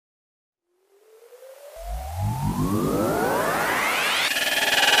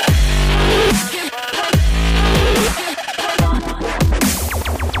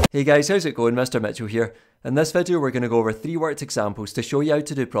Hey guys, how's it going? Mr. Mitchell here. In this video we're going to go over 3 worked examples to show you how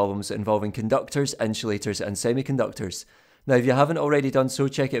to do problems involving conductors, insulators and semiconductors. Now if you haven't already done so,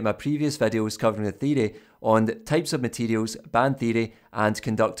 check out my previous videos covering the theory on types of materials, band theory and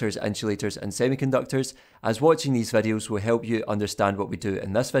conductors, insulators and semiconductors, as watching these videos will help you understand what we do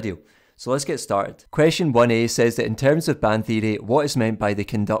in this video. So let's get started. Question 1a says that in terms of band theory, what is meant by the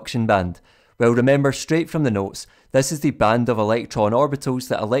conduction band? Well, remember straight from the notes, this is the band of electron orbitals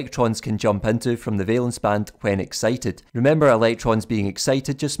that electrons can jump into from the valence band when excited. Remember, electrons being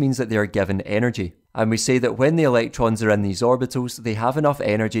excited just means that they are given energy. And we say that when the electrons are in these orbitals, they have enough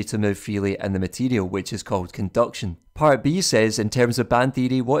energy to move freely in the material, which is called conduction. Part B says, in terms of band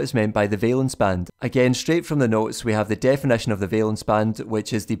theory, what is meant by the valence band? Again, straight from the notes, we have the definition of the valence band,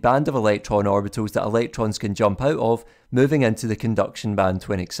 which is the band of electron orbitals that electrons can jump out of, moving into the conduction band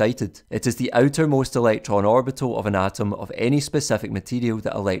when excited. It is the outermost electron orbital of an atom of any specific material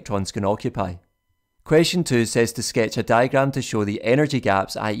that electrons can occupy. Question 2 says to sketch a diagram to show the energy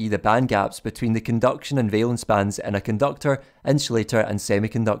gaps, i.e. the band gaps, between the conduction and valence bands in a conductor, insulator and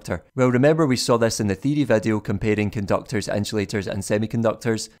semiconductor. Well, remember we saw this in the theory video comparing conductors, insulators and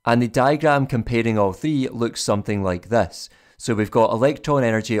semiconductors, and the diagram comparing all three looks something like this. So we've got electron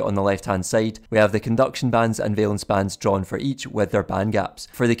energy on the left hand side, we have the conduction bands and valence bands drawn for each with their band gaps.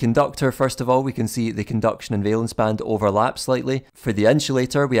 For the conductor, first of all, we can see the conduction and valence band overlap slightly. For the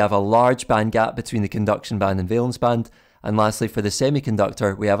insulator, we have a large band gap between the conduction band and valence band. And lastly, for the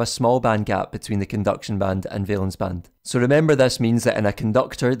semiconductor, we have a small band gap between the conduction band and valence band. So remember, this means that in a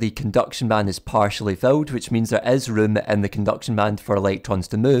conductor, the conduction band is partially filled, which means there is room in the conduction band for electrons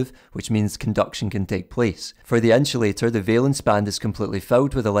to move, which means conduction can take place. For the insulator, the valence band is completely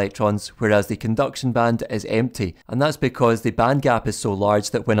filled with electrons, whereas the conduction band is empty. And that's because the band gap is so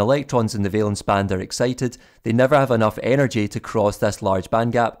large that when electrons in the valence band are excited, they never have enough energy to cross this large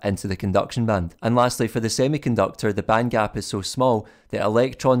band gap into the conduction band. And lastly, for the semiconductor, the band gap is so small that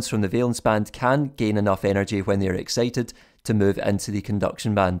electrons from the valence band can gain enough energy when they are excited to move into the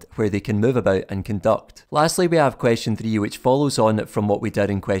conduction band, where they can move about and conduct. Lastly, we have question 3, which follows on from what we did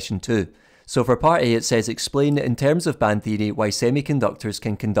in question 2. So for part A, it says explain in terms of band theory why semiconductors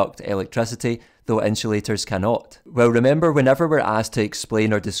can conduct electricity, though insulators cannot. Well, remember, whenever we're asked to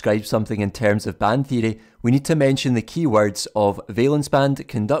explain or describe something in terms of band theory, we need to mention the keywords of valence band,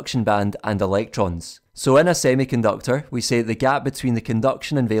 conduction band, and electrons. So in a semiconductor, we say the gap between the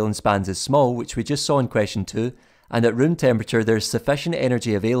conduction and valence bands is small, which we just saw in question 2, and at room temperature there is sufficient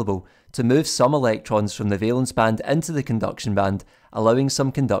energy available to move some electrons from the valence band into the conduction band, allowing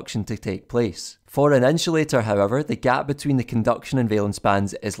some conduction to take place. For an insulator, however, the gap between the conduction and valence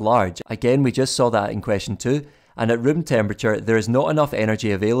bands is large. Again, we just saw that in question 2, and at room temperature there is not enough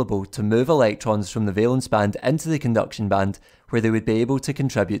energy available to move electrons from the valence band into the conduction band, where they would be able to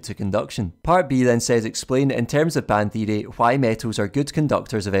contribute to conduction. Part B then says explain in terms of band theory why metals are good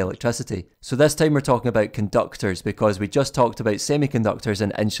conductors of electricity. So this time we're talking about conductors because we just talked about semiconductors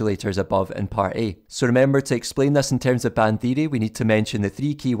and insulators above in part A. So remember, to explain this in terms of band theory, we need to mention the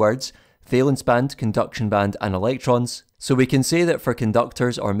 3 keywords: valence band, conduction band and electrons. So we can say that for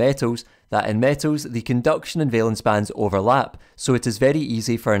conductors or metals, that in metals the conduction and valence bands overlap, so it is very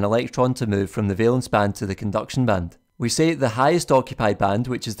easy for an electron to move from the valence band to the conduction band. We say the highest occupied band,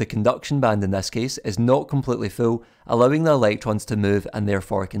 which is the conduction band in this case, is not completely full, allowing the electrons to move and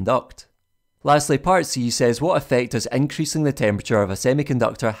therefore conduct. Lastly, part C says what effect does increasing the temperature of a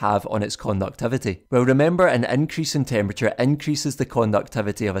semiconductor have on its conductivity? Well, remember, an increase in temperature increases the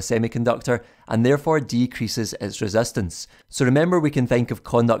conductivity of a semiconductor and therefore decreases its resistance. So remember, we can think of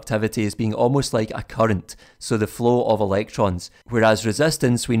conductivity as being almost like a current, so the flow of electrons, whereas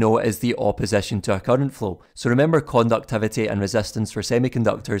resistance we know is the opposition to a current flow. So remember, conductivity and resistance for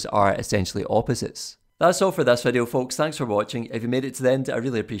semiconductors are essentially opposites. That's all for this video, folks. Thanks for watching. If you made it to the end, I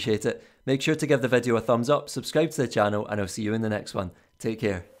really appreciate it. Make sure to give the video a thumbs up, subscribe to the channel, and I'll see you in the next one. Take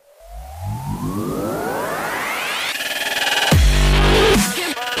care.